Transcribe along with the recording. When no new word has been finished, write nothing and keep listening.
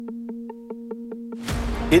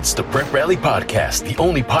It's the Prep Rally Podcast, the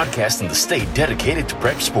only podcast in the state dedicated to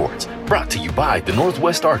prep sports. Brought to you by the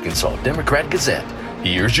Northwest Arkansas Democrat-Gazette.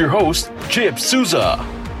 Here's your host, Chip Souza.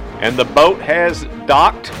 And the boat has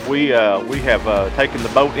docked. We have taken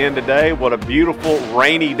the boat in today. What a beautiful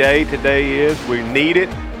rainy day today is. We need it.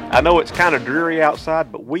 I know it's kind of dreary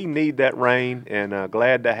outside, but we need that rain, and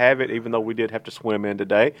glad to have it, even though we did have to swim in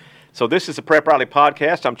today. So this is the Prep Rally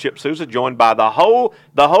Podcast. I'm Chip Souza, joined by the whole,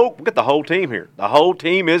 look at the whole team here. The whole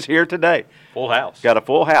team is here today. Full house. Got a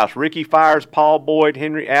full house. Ricky Fires, Paul Boyd,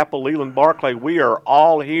 Henry Apple, Leland Barclay. We are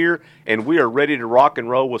all here, and we are ready to rock and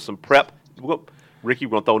roll with some prep. Whoop. Ricky,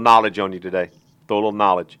 we're going to throw knowledge on you today. Throw a little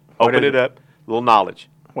knowledge. Open it up, a little knowledge.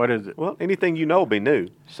 What is it? Well, anything you know will be new.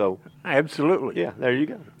 So absolutely. Yeah, there you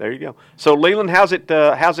go. There you go. So Leland, how's it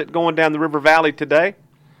going down the River Valley today?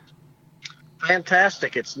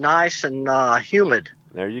 Fantastic. It's nice and humid.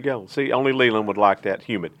 There you go. See, only Leland would like that.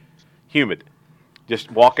 Humid.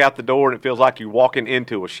 Just walk out the door and it feels like you're walking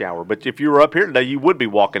into a shower. But if you were up here today, you would be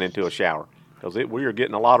walking into a shower because we are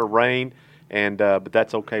getting a lot of rain. And but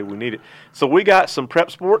that's okay. We need it. So we got some prep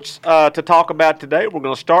sports to talk about today. We're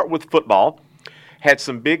going to start with football. Had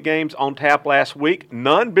some big games on tap last week.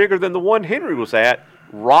 None bigger than the one Henry was at.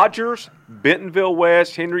 Rogers, Bentonville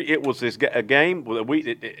West. Henry, it was a game.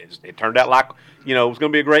 It turned out like, it was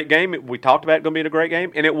going to be a great game. We talked about it going to be a great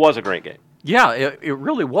game, and it was a great game. Yeah, it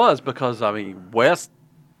really was because, West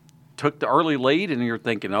took the early lead, and you're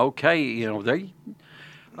thinking, okay,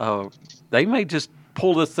 they may just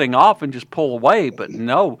pull this thing off and just pull away, but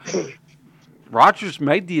no. Rogers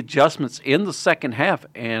made the adjustments in the second half,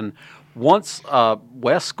 and once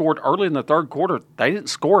West scored early in the third quarter, they didn't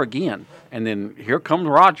score again. And then here comes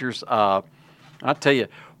Rogers. I tell you,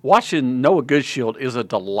 watching Noah Goodshield is a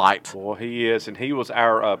delight. Well, he is, and he was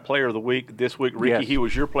our player of the week this week. Ricky, yes. He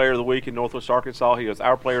was your player of the week in Northwest Arkansas. He was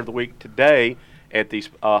our player of the week today at the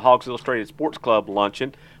Hogs Illustrated Sports Club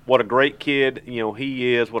luncheon. What a great kid,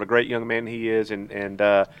 he is. What a great young man he is. And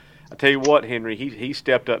I tell you what, Henry, he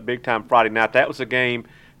stepped up big time Friday night. That was a game.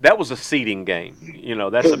 That was a seeding game.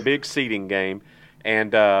 That's a big seeding game.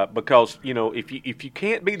 And because, if you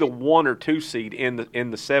can't be the 1 or 2 seed in the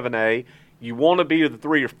 7A, you want to be the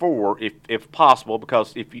 3 or 4 if possible,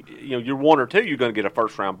 because if you're 1 or 2, you're going to get a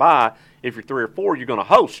first round bye. If you're 3 or 4, you're going to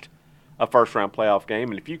host a first round playoff game.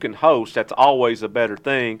 And if you can host, that's always a better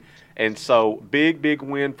thing. And so big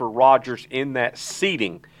win for Rogers in that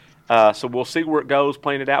seeding. So we'll see where it goes,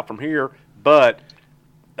 playing it out from here. But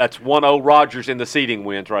that's 1-0 Rogers in the seeding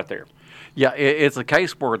wins right there. Yeah, it's a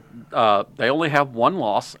case where they only have one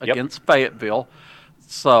loss against Fayetteville.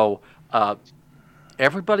 So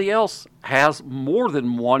everybody else has more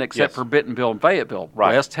than one except for Bentonville and Fayetteville.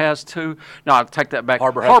 Right. West has 2. No, I take that back.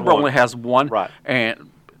 Harbor only has 1. Right. And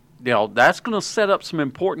that's going to set up some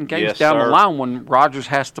important games Yes, down sir. the line when Rogers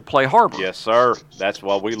has to play Harbor. Yes, sir. That's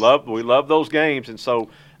why we love those games. And so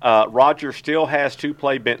Rogers still has to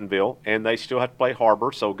play Bentonville, and they still have to play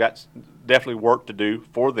Harbor, so got definitely work to do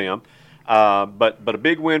for them. But a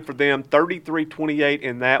big win for them, 33-28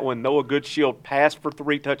 in that one. Noah Goodshield passed for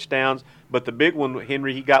 3 touchdowns, but the big one,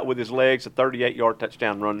 Henry, he got with his legs, a 38-yard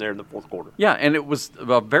touchdown run there in the fourth quarter. Yeah, and it was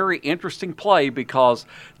a very interesting play because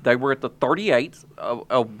they were at the 38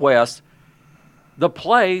 of West. The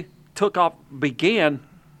play began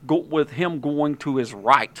with him going to his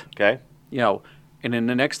right. Okay. And then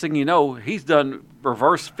the next thing you know, he's done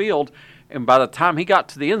reverse field, and by the time he got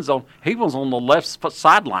to the end zone, he was on the left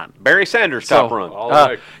sideline. Barry Sanders top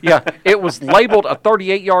run. Yeah, it was labeled a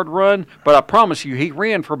 38-yard run, but I promise you, he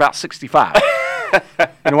ran for about 65.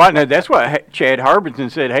 And that's what Chad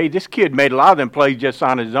Harbison said. Hey, this kid made a lot of them plays just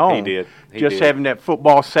on his own. He did. Having that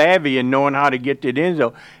football savvy and knowing how to get to the end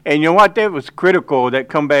zone. And you know what? That was critical, that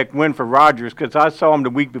comeback win for Rogers, because I saw him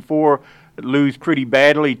the week before lose pretty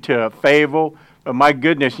badly to Fayetteville. But my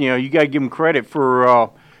goodness, you got to give him credit for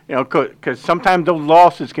because sometimes those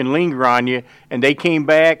losses can linger on you, and they came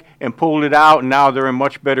back and pulled it out, and now they're in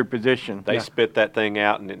much better position. They spit that thing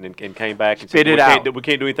out and came back and said, we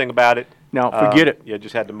can't do anything about it. No, forget it. Yeah,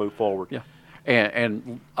 just had to move forward. Yeah.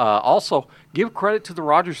 And also give credit to the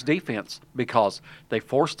Rogers defense because they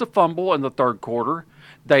forced a fumble in the third quarter.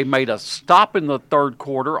 They made a stop in the third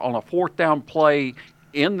quarter on a 4th down play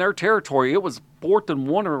in their territory. It was 4th and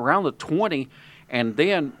 1 around the 20. And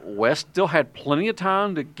then West still had plenty of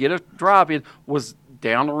time to get a drive in, was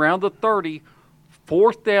down around the 30,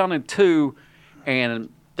 4th down and 2, and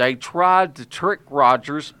they tried to trick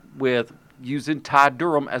Rogers with using Ty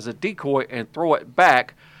Durham as a decoy and throw it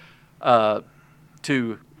back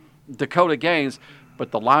to Dakota Gaines,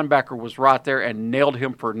 but the linebacker was right there and nailed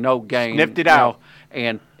him for no gain. Sniffed it out.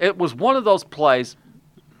 And it was one of those plays.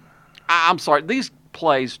 I'm sorry, these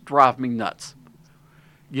plays drive me nuts.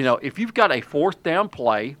 You know, if you've got a fourth down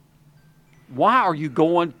play, why are you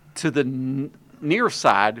going to the near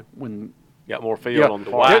side when got more field on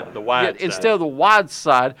the wide side instead of the wide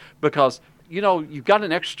side? Because you know you've got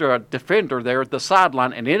an extra defender there at the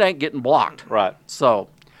sideline, and it ain't getting blocked. Right. So,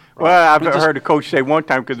 well, I've heard the coach say one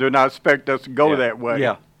time because they're not expecting us to go that way.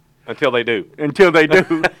 Yeah. Until they do. Until they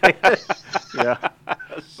do. Yeah.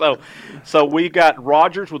 So we got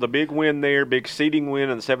Rogers with a big win there, big seeding win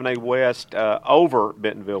in the 7A West over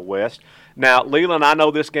Bentonville West. Now, Leland, I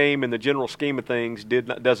know this game in the general scheme of things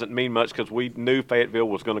doesn't mean much because we knew Fayetteville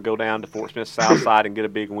was going to go down to Fort Smith Southside and get a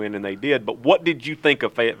big win, and they did. But what did you think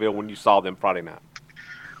of Fayetteville when you saw them Friday night?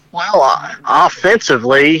 Well,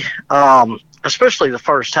 offensively, especially the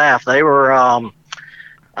first half, they were,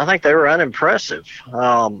 I think they were unimpressive.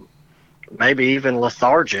 Maybe even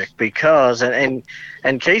lethargic because, and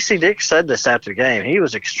Casey Dick said this after the game, he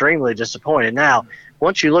was extremely disappointed. Now,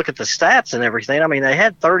 once you look at the stats and everything, I mean, they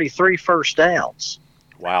had 33 first downs.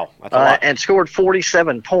 Wow. That's a lot. And scored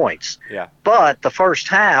 47 points. Yeah. But the first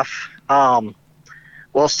half,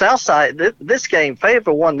 well, Southside, this game,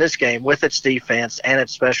 Fayetteville won this game with its defense and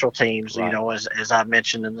its special teams, right. You know, as I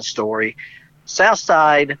mentioned in the story.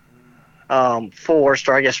 Southside forced,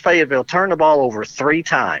 or I guess Fayetteville turned the ball over 3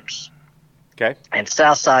 times. Okay. And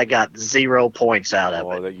Southside got 0 points out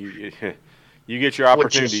of it. You get your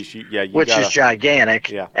opportunities. Which is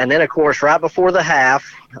gigantic. Yeah. And then, of course, right before the half,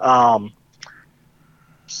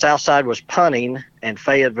 Southside was punting, and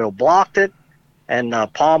Fayetteville blocked it. And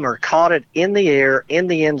Palmer caught it in the air in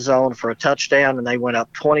the end zone for a touchdown, and they went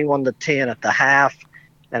up 21-10 at the half.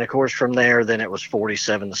 And, of course, from there, then it was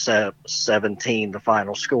 47-17, the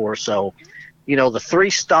final score. So, you know, the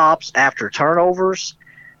 3 stops after turnovers,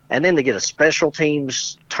 and then to get a special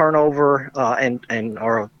teams turnover or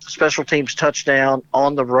a special teams touchdown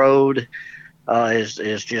on the road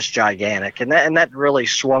is just gigantic. And that really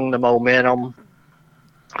swung the momentum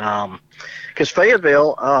because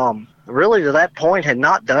Fayetteville really to that point had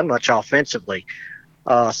not done much offensively.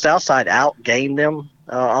 Southside outgained them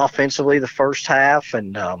offensively the first half,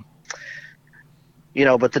 and you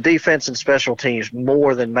know, but the defense and special teams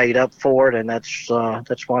more than made up for it, and that's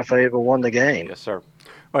why Fayetteville won the game. Yes, sir.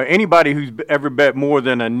 Anybody who's ever bet more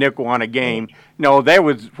than a nickel on a game, no, that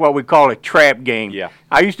was what we call a trap game. Yeah.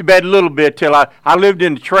 I used to bet a little bit till I lived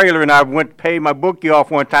in the trailer, and I went to pay my bookie off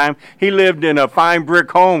one time. He lived in a fine brick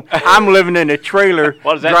home. I'm living in a trailer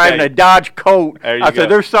driving a Dodge Colt. I said,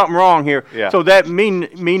 there's something wrong here. Yeah. So that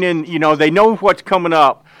meaning, you know, they know what's coming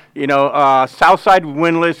up. You know, Southside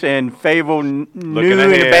winless, and Fayetteville knew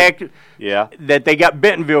in the back that they got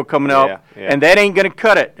Bentonville coming up, and that ain't going to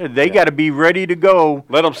cut it. They got to be ready to go.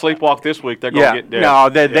 Let them sleepwalk this week. They're going to get there. No,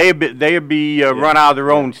 they'll be run out of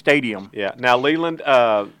their own stadium. Yeah. Now, Leland,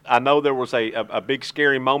 I know there was a big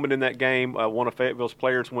scary moment in that game. One of Fayetteville's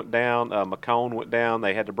players went down. McCone went down.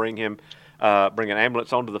 They had to bring an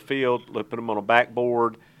ambulance onto the field, put him on a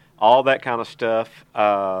backboard. All that kind of stuff,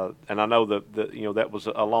 and I know that was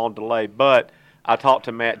a long delay. But I talked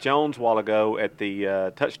to Matt Jones a while ago at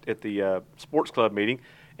the sports club meeting,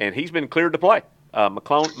 and he's been cleared to play.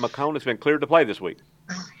 McCone has been cleared to play this week.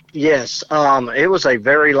 Yes, it was a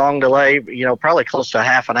very long delay. You know, probably close to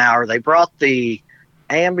half an hour. They brought the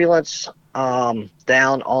ambulance down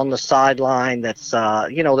on the sideline. That's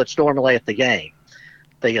normally at the game.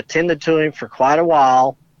 They attended to him for quite a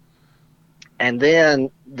while. And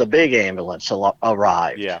then the big ambulance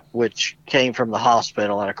arrived, which came from the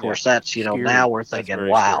hospital. And, of course, that's, you know, scary. Now we're thinking,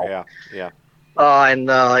 wow. Scary.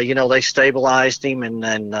 They stabilized him and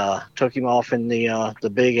then took him off in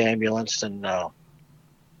the big ambulance. And,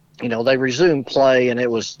 they resumed play, and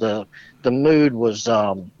it was the mood was,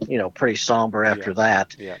 pretty somber after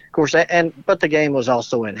that. Yeah. Of course, but the game was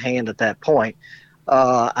also in hand at that point.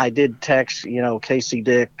 I did text, Casey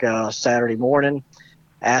Dick Saturday morning.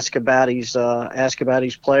 Ask about his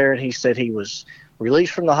player, and he said he was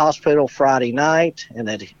released from the hospital Friday night, and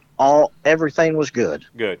that everything was good.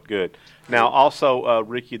 Good. Now, also,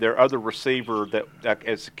 Ricky, their other receiver that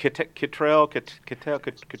is Kittrell.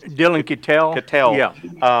 Dylan Kittel.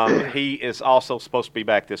 Yeah. He is also supposed to be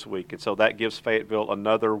back this week, and so that gives Fayetteville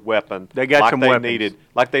another weapon. They got some weapons.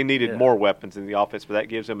 They needed more weapons in the offense, but that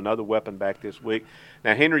gives them another weapon back this week.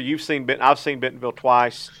 Now, Henry, I've seen Bentonville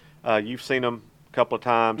twice. You've seen them couple of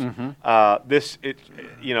times. Mm-hmm. This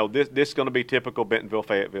is going to be typical Bentonville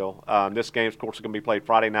Fayetteville. This game, of course, is going to be played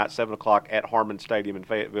Friday night, 7:00 at Harmon Stadium in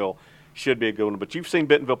Fayetteville. Should be a good one. But you've seen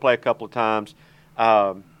Bentonville play a couple of times.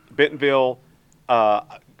 Bentonville, a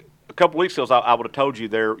couple of weeks ago, I would have told you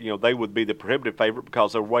they would be the prohibitive favorite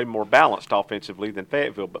because they're way more balanced offensively than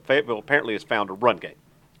Fayetteville. But Fayetteville apparently has found a run game.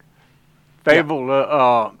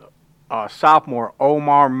 Fayetteville sophomore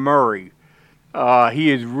Omar Murray.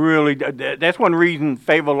 He is really. That's one reason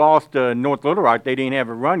Fayetteville lost to North Little Rock. They didn't have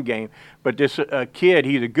a run game. But this kid,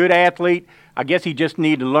 he's a good athlete. I guess he just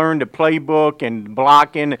need to learn the playbook and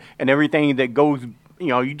blocking and everything that goes.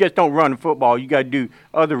 You just don't run football. You got to do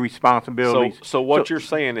other responsibilities. So what you're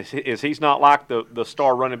saying is he's not like the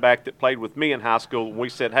star running back that played with me in high school when we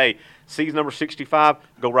said, hey, see number 65,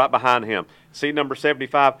 go right behind him. See number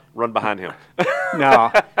 75, run behind him.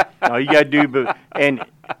 No, you got to do.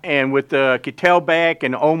 And with Cattell back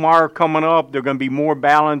and Omar coming up, they're going to be more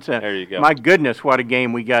balanced. There you go. My goodness, what a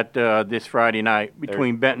game we got this Friday night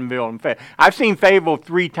between Bentonville and Fayetteville. I've seen Fayetteville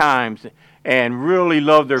 3 times and really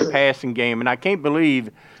love their passing game. And I can't believe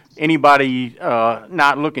anybody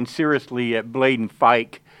not looking seriously at Bladen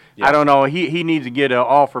Fike. Yeah. I don't know. He needs to get an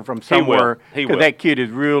offer from somewhere because that kid is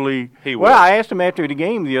really. He will. Well, I asked him after the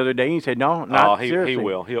game the other day. He said, "No, not seriously." He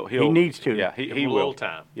will. He needs to. Yeah, he will.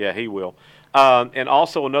 Time. Yeah, he will. And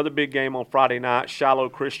also another big game on Friday night. Shiloh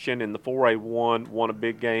Christian in the 4A1 won a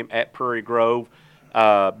big game at Prairie Grove.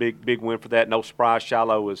 Big win for that. No surprise.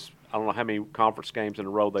 Shiloh is. I don't know how many conference games in a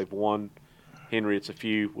row they've won. Henry, it's a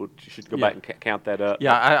few. We should go back and count that up.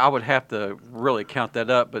 Yeah, I would have to really count that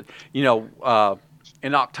up. But,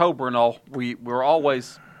 in October and all, we're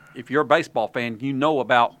always, if you're a baseball fan, you know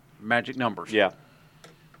about magic numbers. Yeah.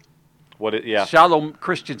 Shiloh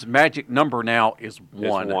Christian's magic number now is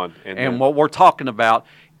 1. It's 1. And what we're talking about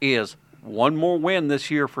is one more win this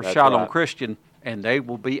year for Shiloh Christian, and they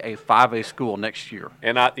will be a 5A school next year.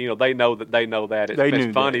 And they know that.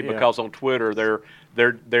 It's funny because on Twitter, their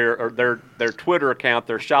Twitter account,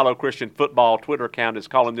 their Shiloh Christian football Twitter account is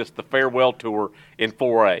calling this the farewell tour in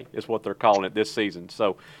 4A. Is what they're calling it this season.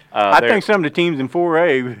 So I think some of the teams in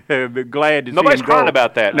 4A have been glad to see nobody's them crying go.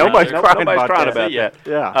 about that. Nobody's crying about that.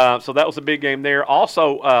 Yeah. So that was a big game there.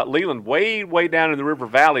 Also, Leland, way down in the River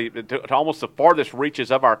Valley, to almost the farthest reaches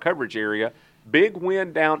of our coverage area. Big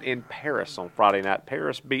win down in Paris on Friday night.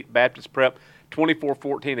 Paris beat Baptist Prep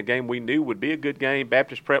 24-14, a game we knew would be a good game.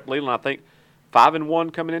 Baptist Prep, Leland, I think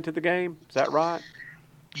 5-1 coming into the game. Is that right?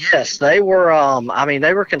 Yes, they were.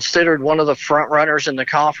 They were considered one of the front runners in the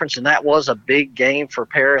conference, and that was a big game for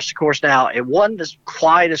Paris. Of course, now it wasn't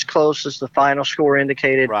quite as close as the final score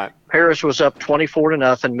indicated. Right. Paris was up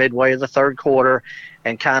 24-0 midway of the third quarter,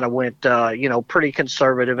 and kind of went, pretty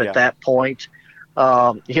conservative at that point.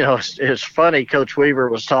 It's funny. Coach Weaver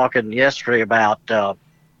was talking yesterday about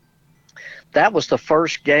that was the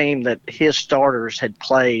first game that his starters had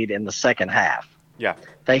played in the second half. Yeah.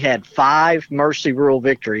 They had 5 Mercy Rule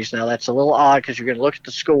victories. Now, that's a little odd because you're going to look at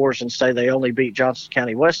the scores and say they only beat Johnson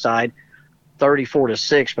County Westside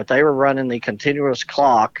 34-6, but they were running the continuous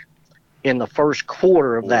clock in the first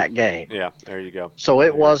quarter of that game. Yeah, there you go. So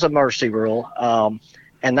it was a Mercy Rule.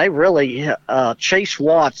 And they really, Chase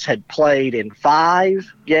Watts had played in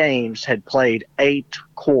 5 games, had played 8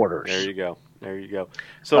 quarters. There you go.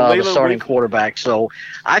 So the starting quarterback. So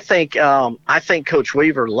I think Coach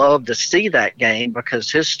Weaver loved to see that game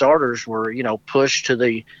because his starters were, pushed to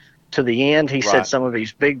the end. He said some of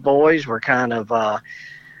these big boys were kind of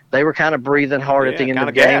breathing hard at the end of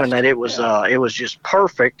the game, and that it was just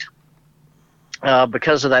perfect.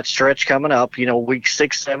 Because of that stretch coming up, week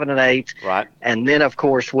 6, 7, and 8. Right. And then, of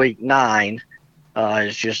course, week 9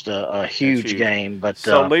 is just a huge game. But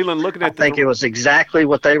so, Leland, looking at I think it was exactly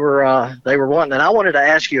what they were wanting. And I wanted to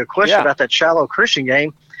ask you a question about that Shiloh Christian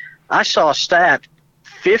game. I saw a stat,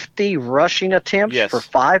 50 rushing attempts for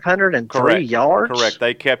 503 yards. Correct.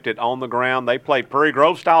 They kept it on the ground. They played Prairie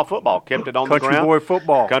Grove style football. Kept it on the ground.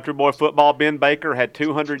 Country boy football. Ben Baker had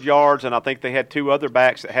 200 yards, and I think they had 2 other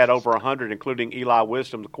backs that had over 100, including Eli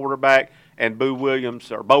Wisdom, the quarterback, and Bo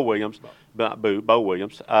Williams,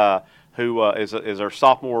 who is our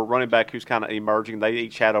sophomore running back who's kind of emerging. They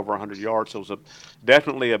each had over 100 yards, so it was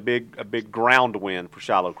definitely a big ground win for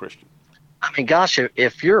Shiloh Christian. I mean, gosh,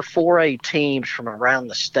 if you're 4A teams from around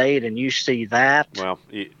the state and you see that,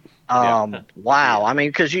 wow. I mean,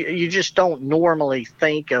 because you just don't normally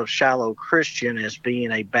think of Shiloh Christian as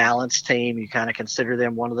being a balanced team. You kind of consider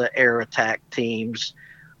them one of the air attack teams.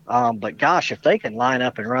 But, gosh, if they can line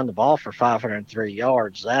up and run the ball for 503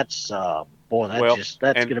 yards, that's going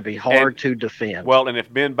to be hard to defend. Well, and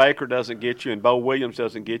if Ben Baker doesn't get you and Bo Williams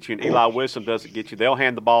doesn't get you and Eli Wisdom doesn't get you, they'll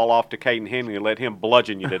hand the ball off to Caden Henry and let him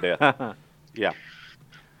bludgeon you to death. Yeah.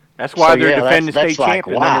 That's why they're defending state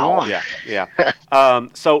champion. Wow. Yeah.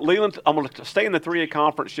 So, Leland, I'm going to stay in the 3A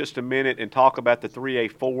conference just a minute and talk about the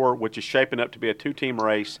 3A4, which is shaping up to be a 2-team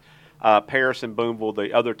race. Paris and Boonville,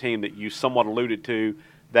 the other team that you somewhat alluded to,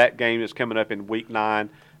 that game is coming up in week 9.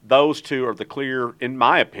 Those two are the clear, in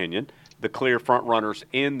my opinion, the clear front runners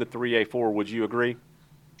in the 3A4. Would you agree?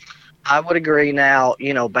 I would agree. Now,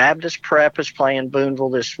 Baptist Prep is playing Boonville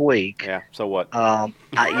this week. Yeah. So what?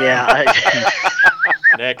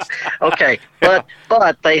 Next. Okay, but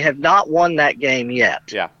they have not won that game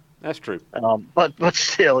yet. Yeah, that's true. But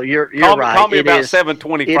still, you're right. Call me about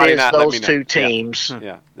 7:20 Friday night. It is those let me know. two teams.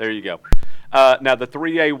 Yeah, there you go. Now the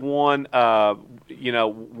 3A1,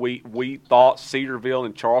 we thought Cedarville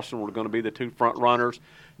and Charleston were going to be the two front runners.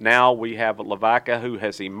 Now we have Lavaca, who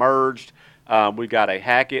has emerged. We got a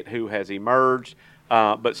Hackett who has emerged,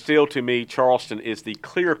 but still, to me, Charleston is the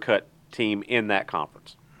clear-cut team in that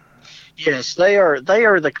conference. Yes, they are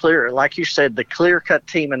the clear, like you said, the clear-cut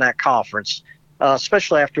team in that conference,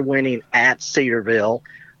 especially after winning at Cedarville.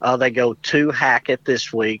 They go to Hackett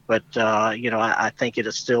this week, but I think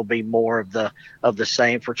it'll still be more of the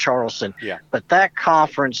same for Charleston. Yeah. But that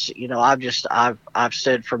conference, I've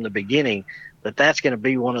said from the beginning that that's going to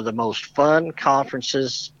be one of the most fun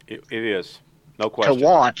conferences. It is, no question. To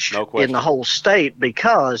watch no question. in the whole state,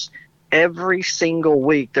 because every single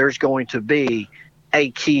week there's going to be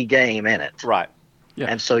a key game in it. Right. Yeah.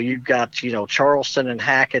 And so you've got, Charleston and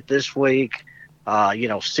Hackett this week,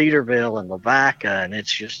 Cedarville and Lavaca, and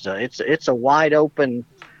it's just it's a wide open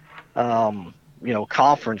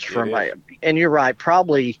conference from, and you're right,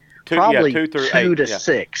 probably 2 to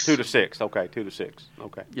 6. 2 to 6. Okay, 2 to 6.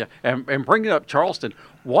 Okay. Yeah, and bringing up Charleston,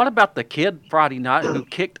 what about the kid Friday night who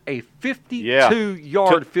kicked a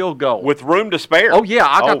 52-yard field goal with room to spare? Oh yeah,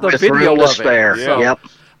 I got the video of it. Spare. So,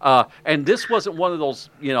 yep. And this wasn't one of those,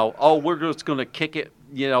 we're just going to kick it,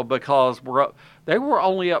 because we're up. They were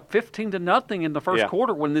only up 15-0 in the first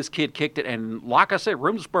quarter when this kid kicked it, and like I said,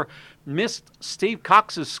 room to spare, missed Steve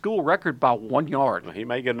Cox's school record by 1 yard. Well, he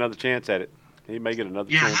may get another chance at it.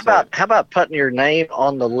 How about putting your name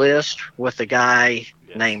on the list with a guy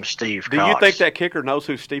named Steve Cox? Do you think that kicker knows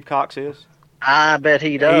who Steve Cox is? I bet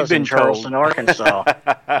he does in Charleston, Arkansas.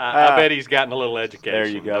 I bet he's gotten a little education. There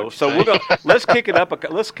you go. So let's kick it up.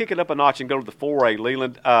 Let's kick it up a notch and go to the 4A.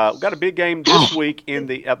 Leland, we've got a big game this week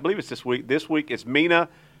I believe it's this week. This week it's Mena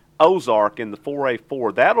Ozark in the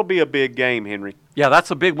 4A4. That'll be a big game, Henry. Yeah,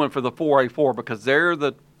 that's a big one for the 4A4 because they're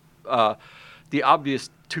the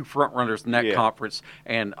obvious two front runners in that conference.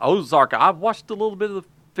 And Ozark, I've watched a little bit of the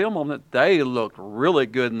film on it. They looked really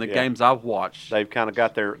good in the games I've watched. They've kind of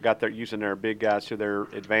got their using their big guys to their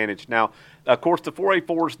advantage. Now, of course, the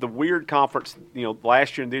 4A4 is the weird conference.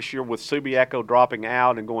 Last year and this year with Subiaco dropping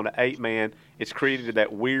out and going to 8-man, it's created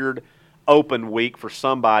that weird open week for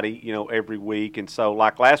somebody, every week. And so,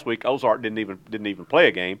 like last week, Ozark didn't even play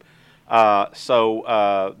a game.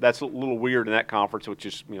 So that's a little weird in that conference, which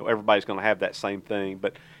is everybody's going to have that same thing.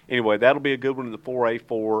 But anyway, that'll be a good one in the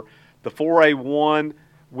 4A4. The 4A1.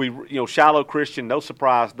 Shiloh Christian, no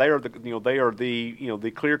surprise, they are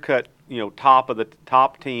the clear cut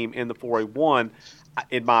top team in the 4A1,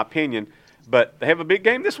 in my opinion. But they have a big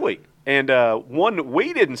game this week, and one that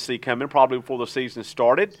we didn't see coming probably before the season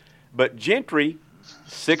started. But Gentry,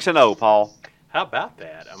 6-0, Paul. How about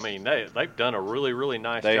that? I mean, they've done a really, really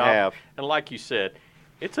nice job. They have, and like you said,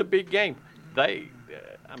 it's a big game. I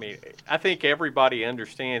think everybody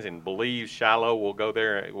understands and believes Shiloh will go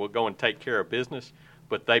there, will go and take care of business.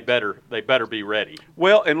 But they better be ready.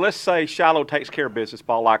 Well, and let's say Shiloh takes care of business,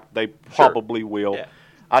 Paul, like they probably will. Yeah.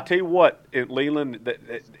 I tell you what, Leland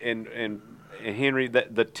and Henry,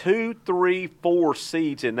 the 2, 3, 4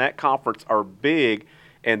 seeds in that conference are big,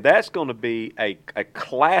 and that's going to be a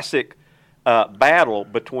classic battle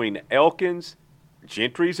between Elkins,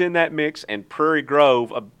 Gentry's in that mix, and Prairie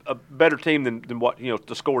Grove, a better team than what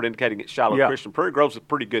the score indicating it's Shiloh Christian. Prairie Grove's a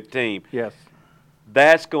pretty good team. Yes.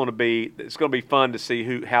 It's going to be fun to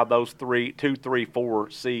see how those 2, 3, 4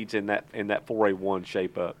 seeds in that 4A1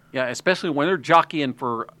 shape up. Yeah, especially when they're jockeying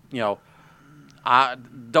for I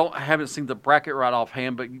haven't seen the bracket right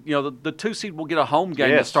offhand, but the 2 seed will get a home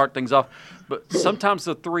game to start things off. But sometimes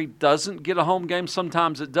the 3 doesn't get a home game.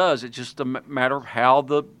 Sometimes it does. It's just a matter of how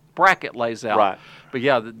the bracket lays out. Right. But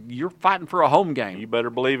you're fighting for a home game. You better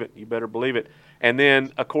believe it. And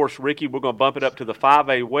then, of course, Ricky, we're going to bump it up to the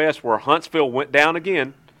 5A West where Huntsville went down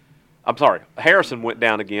again. I'm sorry, Harrison went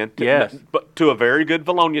down again. But to a very good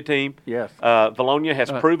Valonia team. Yes. Valonia has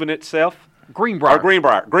proven itself. Greenbrier.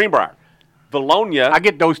 Valonia. I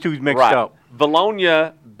get those two mixed up.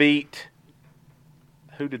 Valonia beat.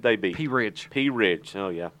 Who did they beat? P Ridge. Oh,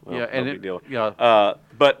 yeah. Well, no big deal. Yeah.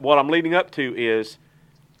 But what I'm leading up to is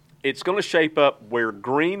it's going to shape up where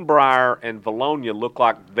Greenbrier and Valonia look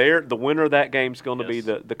like the winner of that game is going to be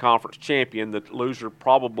the conference champion. The loser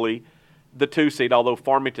probably the 2 seed, although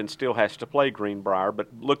Farmington still has to play Greenbrier. But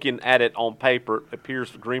looking at it on paper, it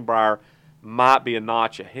appears Greenbrier might be a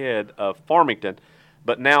notch ahead of Farmington.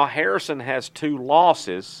 But now Harrison has 2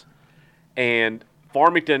 losses, and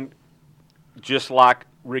Farmington, just like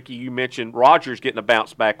Ricky, you mentioned Rogers getting a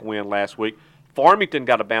bounce-back win last week. Farmington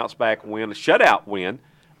got a bounce-back win, a shutout win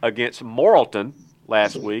against Morrilton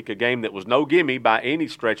last week, a game that was no gimme by any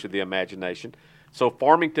stretch of the imagination. So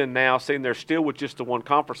Farmington now, sitting there still with just the 1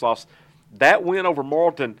 conference loss, that win over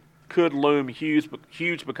Morrilton could loom huge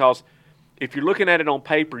because if you're looking at it on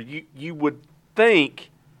paper, you would think,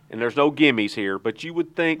 and there's no gimmies here, but you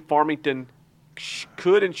would think Farmington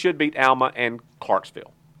could and should beat Alma and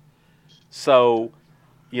Clarksville. So,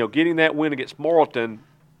 getting that win against Morrilton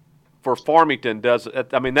for Farmington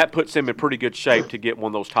that puts them in pretty good shape to get one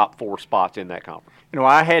of those top 4 spots in that conference.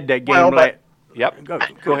 I had that game Yep. Go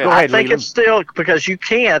ahead. I think it's still because you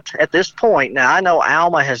can't at this point. Now I know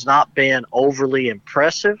Alma has not been overly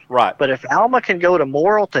impressive, right? But if Alma can go to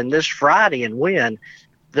Morrilton this Friday and win,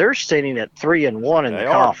 they're sitting at 3-1 in the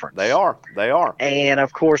conference. They are. And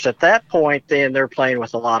of course, at that point, then they're playing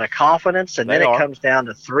with a lot of confidence, and then it comes down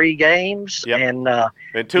to 3 games. Yep.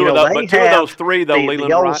 And 2 of those 3, though, Leland.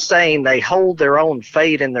 The old saying, they hold their own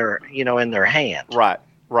fate in their hand. Right.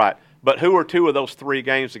 But who are 2 of those 3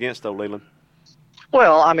 games against, though, Leland?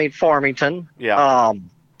 Well, I mean, Farmington. Yeah.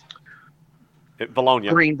 Bologna,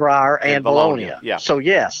 Greenbrier, and Bologna. Yeah. So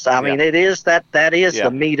yes, I mean it is that is the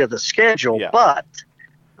meat of the schedule, but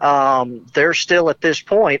they're still at this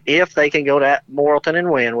point, if they can go to Morrilton and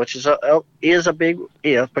win, which is a big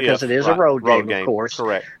if because it is a road game, of course.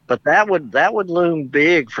 Correct. But that would loom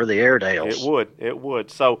big for the Airedales. It would.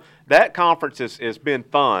 So that conference has been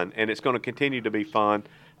fun, and it's going to continue to be fun.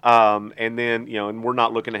 And then and we're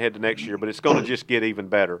not looking ahead to next year, but it's going to just get even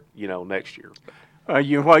better, next year.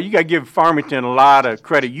 You got to give Farmington a lot of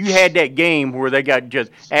credit. You had that game where they got just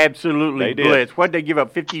absolutely blitzed. What did they give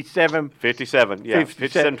up, 57? 57, yeah.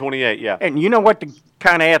 57-28, yeah. And you know what the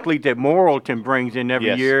kind of athlete that Morrilton brings in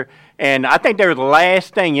every year? And I think they were the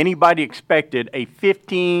last thing anybody expected, a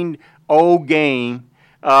 15-0 game.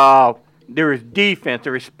 There is defense.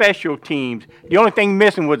 There is special teams. The only thing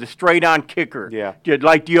missing was a straight-on kicker. Yeah. Just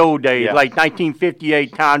like the old days, like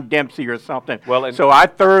 1958 Tom Dempsey or something. Well, so I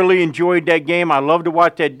thoroughly enjoyed that game. I love to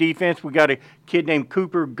watch that defense. We got a kid named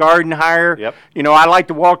Cooper Gardenhire. Yep. I like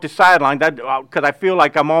to walk the sidelines because I feel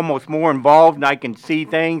like I'm almost more involved and I can see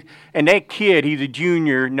things. And that kid, he's a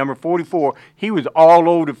junior, number 44, he was all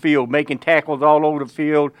over the field, making tackles all over the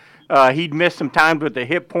field. He'd missed some times with the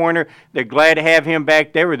hip pointer. They're glad to have him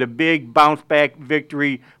back. They were the big bounce-back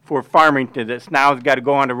victory for Farmington that's now got to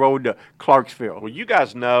go on the road to Clarksville. Well, you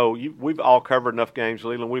guys know, we've all covered enough games,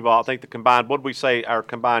 Leland. I think the combined, what did we say our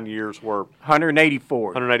combined years were? 184.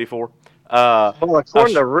 184. Well,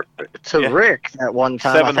 according to Rick, at one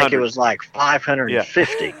time, I think it was like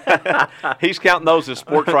 550. He's counting those as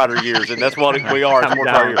sports writer years, and that's what we are, sports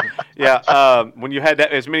writer years. Yeah, when you had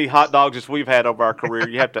that as many hot dogs as we've had over our career,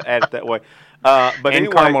 you have to add it that way. But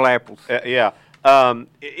anyway, caramel apples. Anytime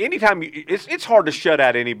it's hard to shut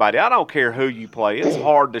out anybody. I don't care who you play. It's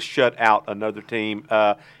hard to shut out another team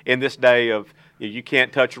in this day of you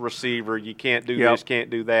can't touch a receiver, you can't do this, can't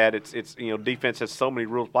do that. It's defense has so many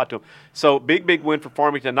rules applied to them. So big win for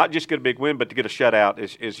Farmington. Not just get a big win, but to get a shutout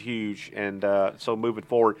is huge. And so moving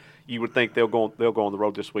forward, you would think they'll go on the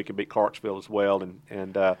road this week and beat Clarksville as well.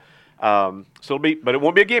 So it'll be, but it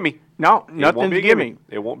won't be a gimme. No, nothing's a gimme.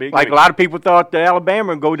 It won't be a gimme. Like a lot of people thought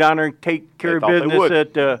Alabama would go down there and take care of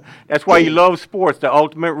business. That's why you love sports, the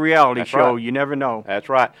ultimate reality show. Right. You never know. That's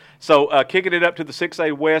right. So kicking it up to the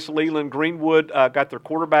 6A West, Leland Greenwood got their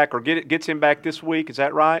quarterback, or gets him back this week. Is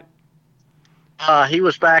that right? He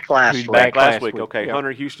was back last week. Back last week. Okay. Yep.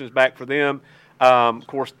 Hunter Houston's back for them. Of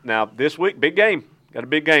course, now this week, big game. Got a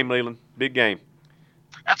big game, Leland. Big game.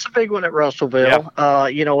 That's a big one at Russellville. Yeah.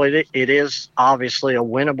 It is obviously a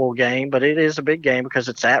winnable game, but it is a big game because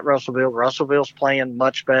it's at Russellville. Russellville's playing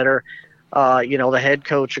much better. The head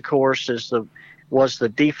coach, of course, was the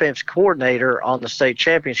defense coordinator on the state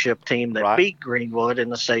championship team that beat Greenwood in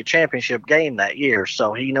the state championship game that year.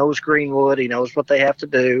 So he knows Greenwood. He knows what they have to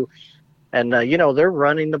do. And, they're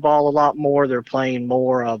running the ball a lot more. They're playing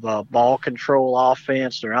more of a ball control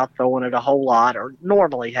offense. They're not throwing it a whole lot, or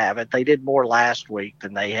normally have it. They did more last week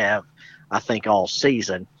than they have, I think, all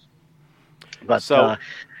season. But, that's going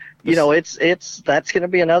to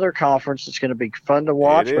be another conference that's going to be fun to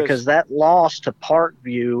watch because that loss to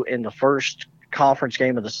Parkview in the first conference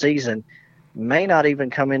game of the season may not even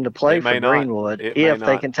come into play for Greenwood if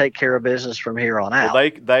they can take care of business from here on out.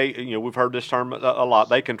 Well, they we've heard this term a lot.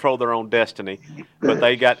 They control their own destiny, but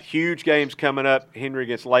they got huge games coming up. Henry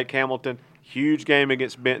against Lake Hamilton, huge game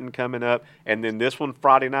against Benton coming up, and then this one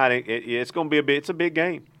Friday night. It's going to be it's a big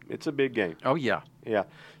game. It's a big game. Oh yeah. Yeah.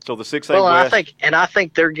 So the 6A Well, West. I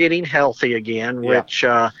think they're getting healthy again, Yeah, which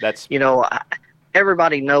that's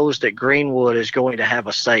everybody knows that Greenwood is going to have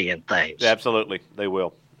a say in things. absolutely they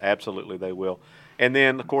will. Absolutely they will. And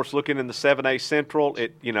then of course looking in the 7A Central,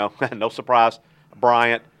 no surprise,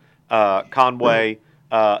 Bryant, Conway,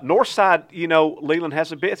 Northside. Leland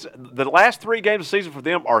has a bit. The last 3 games of the season for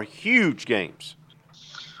them are huge games.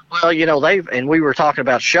 Well, we were talking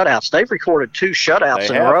about shutouts. They've recorded 2 shutouts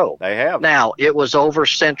in a row. They have. Now, it was over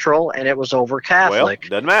Central and it was over Catholic. Well,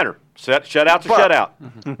 doesn't matter. Shutout's a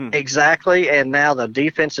shutout. Exactly, and now the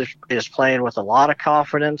defense is playing with a lot of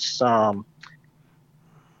confidence.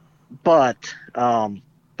 Boy,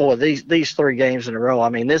 these 3 games in a row, I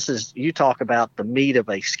mean, you talk about the meat of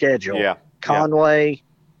a schedule. Yeah. Conway,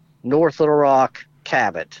 North Little Rock,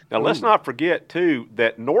 Cabot. Now, let's not forget, too,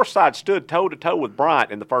 that Northside stood toe-to-toe with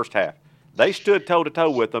Bryant in the first half. They stood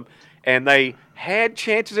toe-to-toe with them, and they had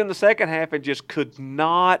chances in the second half and just could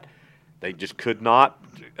not – what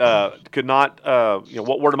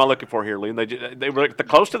word am I looking for here, Liam? They were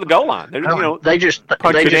close to the goal line. They just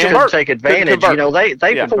couldn't take advantage.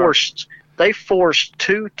 They forced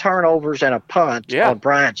 2 turnovers and a punt on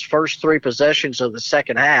Bryant's first 3 possessions of the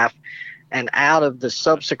second half. And out of the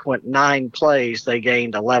subsequent 9 plays, they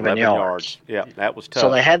gained 11 yards. Yeah, that was tough. So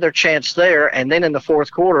they had their chance there. And then in the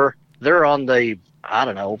fourth quarter, they're on the,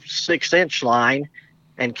 6-inch line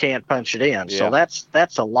and can't punch it in. Yeah. So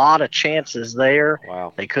that's a lot of chances there.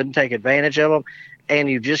 Wow. They couldn't take advantage of them. And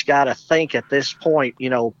you've just got to think at this point,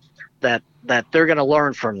 that they're going to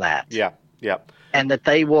learn from that. Yeah, yeah. And that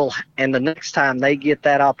they will, and the next time they get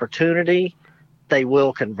that opportunity, they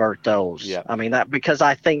will convert those. Yeah. I mean, because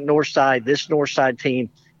I think this Northside team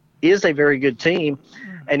is a very good team.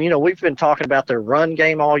 And, we've been talking about their run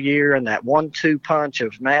game all year and that 1-2 punch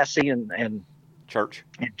of Massey and Church.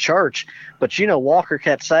 But, Walker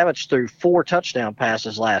Cat Savage threw 4 touchdown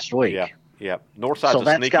passes last week. Yeah, yeah. Northside's so a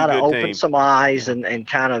that's sneaky got to good open team. some eyes and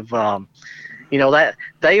kind of, that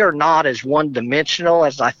they are not as one-dimensional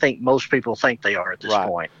as I think most people think they are at this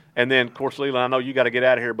point. And then, of course, Leland, I know you got to get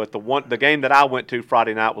out of here, but the game that I went to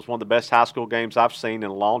Friday night was one of the best high school games I've seen in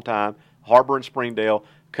a long time. Harbor and Springdale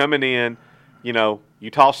coming in, you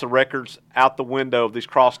toss the records out the window of these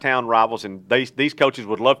crosstown rivals, and these coaches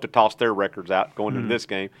would love to toss their records out going into this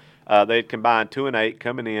game. They had combined 2-8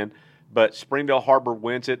 coming in, but Springdale Harbor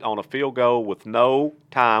wins it on a field goal with no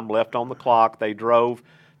time left on the clock. They drove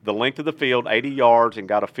the length of the field, 80 yards, and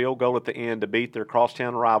got a field goal at the end to beat their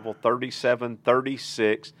crosstown rival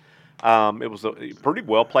 37-36. It was a pretty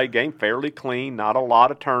well-played game, fairly clean, not a lot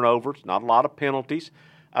of turnovers, not a lot of penalties,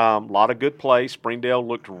 a lot of good plays. Springdale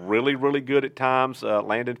looked really, really good at times.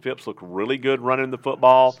 Landon Phipps looked really good running the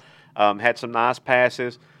football, had some nice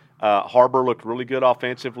passes. Harbor looked really good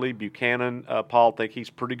offensively. Buchanan, Paul, think he's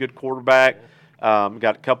a pretty good quarterback.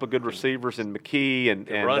 Got a couple of good receivers in McKee and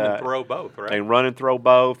run and throw both, right? They run and throw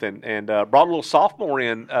both, and brought a little sophomore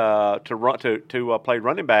in to play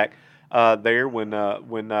running back there when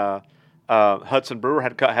Hudson Brewer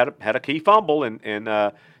had a key fumble,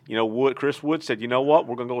 and Chris Wood said, you know what,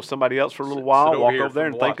 we're going to go with somebody else for a little while, walk over there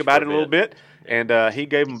and think about it a little bit. And he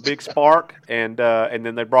gave him a big spark, and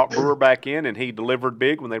then they brought Brewer back in, and he delivered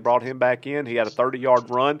big when they brought him back in. He had a 30-yard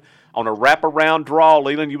run on a wraparound draw.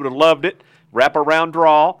 Leland, you would have loved it. Wraparound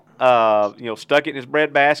draw, stuck it in his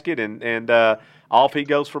bread basket, and off he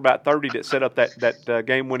goes for about 30 to set up that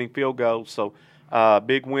game-winning field goal. So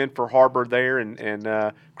big win for Harbor there.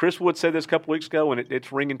 And Chris Wood said this a couple weeks ago, and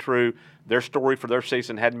it's ringing true. Their story for their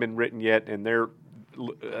season hadn't been written yet, and they're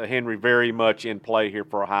Henry very much in play here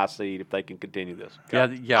for a high seed if they can continue this.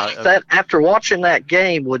 Yeah. After watching that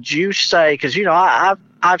game, would you say, because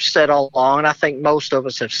I've said all along, and I think most of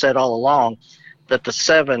us have said all along, that the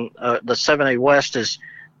 7A West is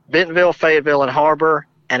Bentonville, Fayetteville, and Harbor,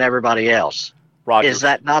 and everybody else. Rogers. Is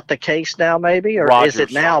that not the case now, maybe, or Rogers. is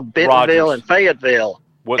it now Bentonville Rogers. And Fayetteville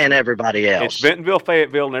and everybody else? It's Bentonville,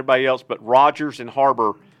 Fayetteville, and everybody else, but Rogers and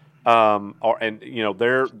Harbor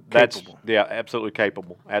they're capable. Absolutely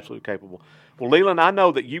capable, absolutely capable. Well, Leland, I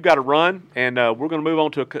know that you got to run, and we're going to move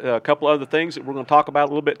on to a couple other things that we're going to talk about a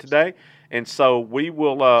little bit today. And so we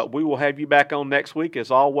will have you back on next week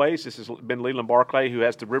as always. This has been Leland Barclay, who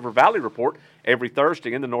has the River Valley Report every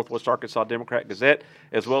Thursday in the Northwest Arkansas Democrat-Gazette,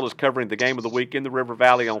 as well as covering the game of the week in the River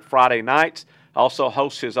Valley on Friday nights. Also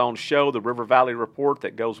hosts his own show, the River Valley Report,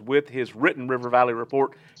 that goes with his written River Valley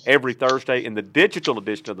Report every Thursday in the digital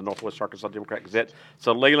edition of the Northwest Arkansas Democrat-Gazette.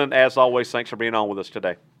 So, Leland, as always, thanks for being on with us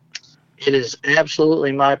today. It is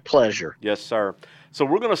absolutely my pleasure. Yes, sir. So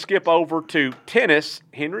we're going to skip over to tennis,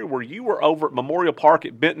 Henry, where you were over at Memorial Park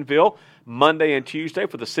at Bentonville Monday and Tuesday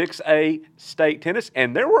for the 6A state tennis,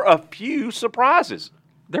 and there were a few surprises.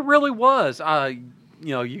 There really was. I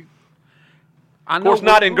know. Of course,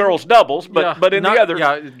 not in girls doubles, but in the other.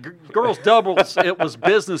 Yeah, girls doubles, it was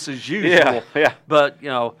business as usual. Yeah. But,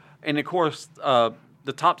 and of course, the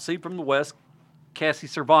top seed from the West, Cassie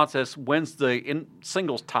Cervantes, wins the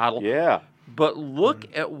singles title. Yeah. But look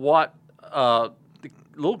at what the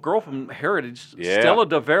little girl from Heritage, Stella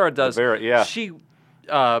De Vera, does. She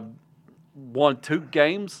won 2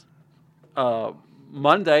 games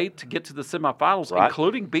Monday to get to the semifinals,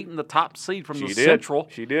 including beating the top seed from the Central.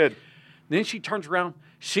 She did. Then she turns around.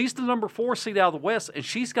 She's the number 4 seed out of the West, and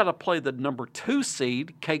she's got to play the number 2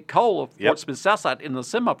 seed, Kate Cole of Fort Smith Southside, in the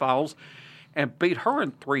semifinals, and beat her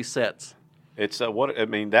in 3 sets. It's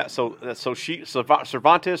Cervantes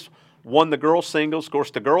won the girls singles. Of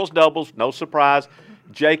course, the girls doubles, no surprise.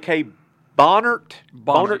 J.K. Jenna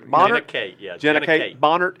Kate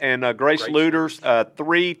Bonnert and Grace Luders,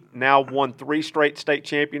 won 3 straight state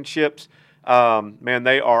championships. Man,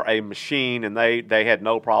 they are a machine, and they had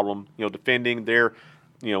no problem, defending their,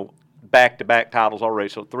 back-to-back titles already.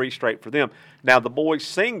 So 3 straight for them. Now the boys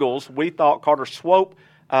singles, we thought Carter Swope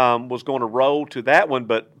was going to roll to that one,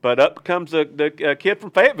 but up comes the kid from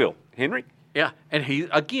Fayetteville, Henry. Yeah, and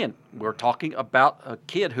we're talking about a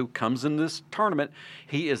kid who comes in this tournament.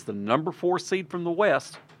 He is the number 4 seed from the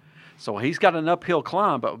West, so he's got an uphill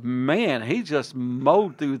climb. But man, he just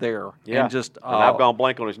mowed through there. Yeah, and I've gone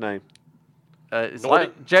blank on his name. It's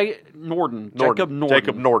like Jacob Norden. Jacob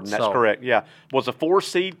Norden, that's correct. Yeah, was a 4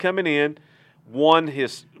 seed coming in. Won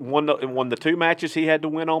the 2 matches he had to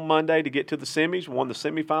win on Monday to get to the semis. Won the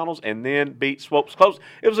semifinals and then beat Swope's close.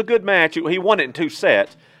 It was a good match. He won it in 2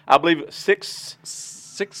 sets. I believe 7-5,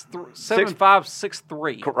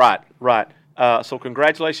 6-3. Right. So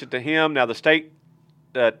congratulations to him. Now the state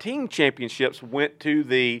team championships went to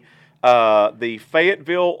the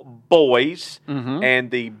Fayetteville boys and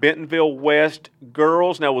the Bentonville West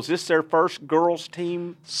girls. Now, was this their first girls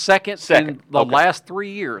team? Second. In the last 3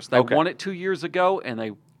 years. They won it 2 years ago, and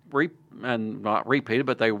they not repeated,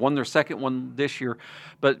 but they won their second one this year.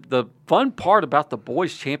 But the fun part about the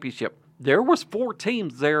boys championship, there was 4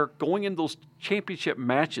 teams there going in those championship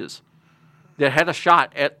matches that had a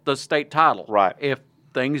shot at the state title. Right. If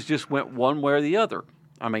things just went one way or the other.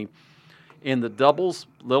 I mean, in the doubles,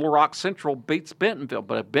 Little Rock Central beats Bentonville.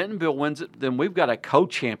 But if Bentonville wins it, then we've got a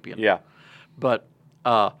co-champion. Yeah. But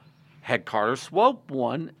had Carter Swope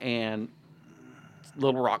won and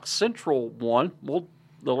Little Rock Central won, well,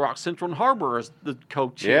 Little Rock Central and Harbor as the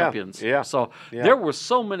co-champions. Yeah. So there were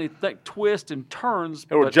so many twists and turns.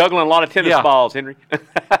 They were juggling a lot of tennis balls, Henry.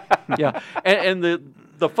 Yeah. And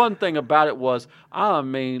the fun thing about it was,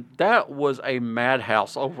 that was a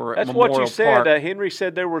madhouse over at Memorial Park. That's what you said. Henry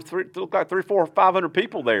said there were 300, 400, 500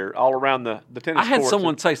 people there all around the tennis courts. I had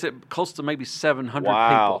someone say close to maybe 700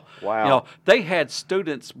 people. Wow. They had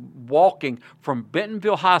students walking from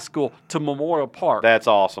Bentonville High School to Memorial Park. That's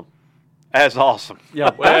awesome. That's awesome.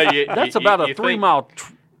 Yeah, well, that's about a 3-mile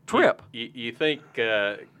trip. You think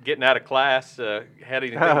getting out of class had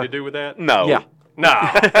anything to do with that? No. Yeah. No,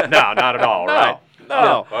 not at all, right?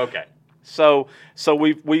 No. Okay. So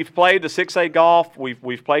we've played the 6A golf.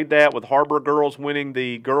 We've played that with Harbor girls winning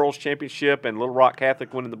the girls championship and Little Rock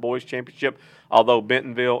Catholic winning the boys championship. Although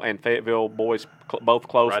Bentonville and Fayetteville boys both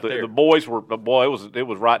close. Right The boys were it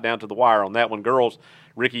was right down to the wire on that one. Girls,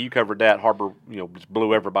 Ricky, you covered that. Harbor just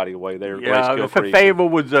blew everybody away there. Yeah, Fayetteville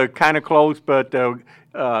was kind of close, but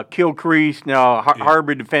Kilcrease,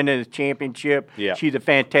 Harbor defended his championship. Yeah. She's a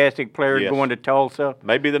fantastic player going to Tulsa.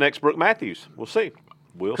 Maybe the next Brooke Matthews. We'll see.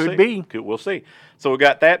 We'll Could be. We'll see. So we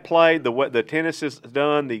got that played. The tennis is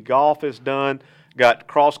done. The golf is done. Got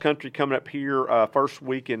cross country coming up here first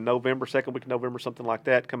week in November, second week in November, something like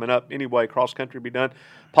that coming up. Anyway, cross country will be done.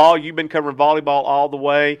 Paul, you've been covering volleyball all the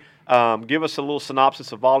way. Give us a little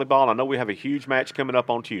synopsis of volleyball. I know we have a huge match coming up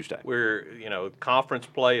on Tuesday. Conference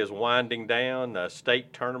play is winding down.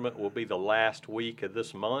 State tournament will be the last week of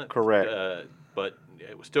this month. Correct. But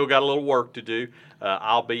we still got a little work to do.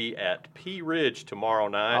 I'll be at Pea Ridge tomorrow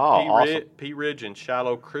night. Awesome. Pea Ridge and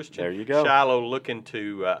Shiloh Christian. There you go. Shiloh looking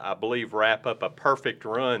to, I believe, wrap up a perfect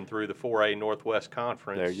run through the 4A Northwest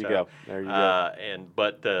Conference. There you go.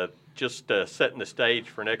 But just setting the stage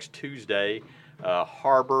for next Tuesday,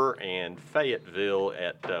 Harbor and Fayetteville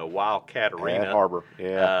at Wildcat Arena. At Harbor,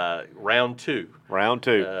 yeah. Round 2. Round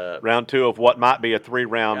two of what might be a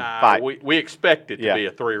 3-round fight. We expect it to be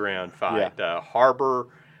a 3-round fight. Yeah. Harbor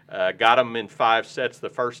got them in 5 sets the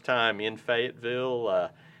first time in Fayetteville.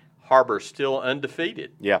 Harbor still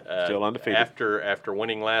undefeated. Yeah, still undefeated. After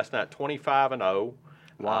winning last night 25-0.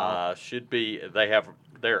 Wow. They have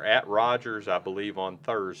they're at Rogers, I believe, on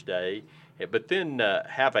Thursday. But then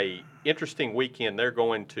have a interesting weekend. They're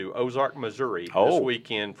going to Ozark, Missouri this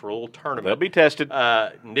weekend for a little tournament. They'll be tested.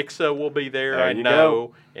 Nixa will be there, I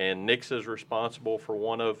know. And Nixa's responsible for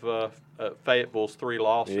one of Fayetteville's 3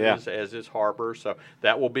 losses, as is Harbor. So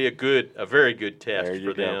that will be a very good test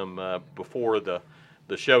for them before the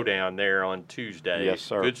showdown there on Tuesday. Yes,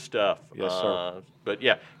 sir. Good stuff. Yes, sir. But,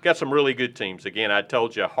 yeah, got some really good teams. Again, I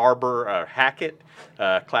told you Hackett,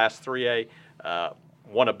 Class 3A,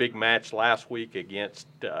 won a big match last week against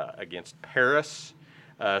Paris.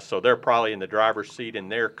 So they're probably in the driver's seat in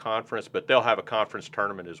their conference, but they'll have a conference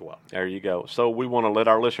tournament as well. There you go. So we want to let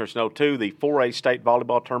our listeners know, too, the 4A state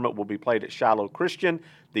volleyball tournament will be played at Shiloh Christian.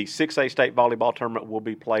 The 6A state volleyball tournament will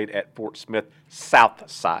be played at Fort Smith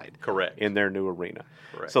South Side. Correct. In their new arena.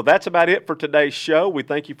 Correct. So that's about it for today's show. We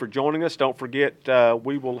thank you for joining us. Don't forget,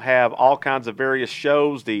 we will have all kinds of various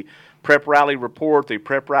shows, the Prep Rally Report, the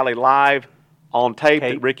Prep Rally Live on tape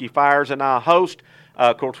that Ricky Fires and I host.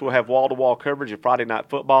 Of course, we'll have wall-to-wall coverage of Friday Night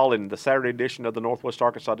Football in the Saturday edition of the Northwest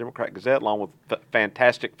Arkansas Democrat-Gazette, along with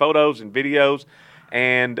fantastic photos and videos.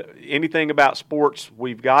 And anything about sports,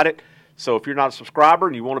 we've got it. So if you're not a subscriber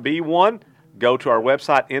and you want to be one, go to our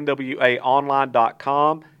website,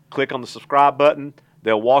 nwaonline.com, click on the subscribe button.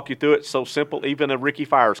 They'll walk you through it. So simple, even a Ricky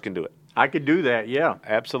Fires can do it. I could do that, yeah.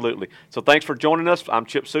 Absolutely. So thanks for joining us. I'm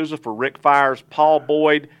Chip Souza for Rick Fires, Paul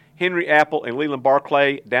Boyd, Henry Apple, and Leland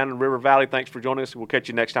Barclay down in River Valley. Thanks for joining us. We'll catch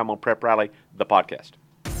you next time on Prep Rally, the podcast.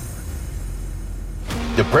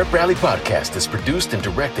 The Prep Rally Podcast is produced and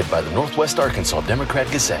directed by the Northwest Arkansas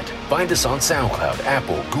Democrat-Gazette. Find us on SoundCloud,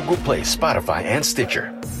 Apple, Google Play, Spotify, and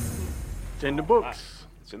Stitcher. It's in the books.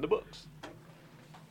 It's in the books.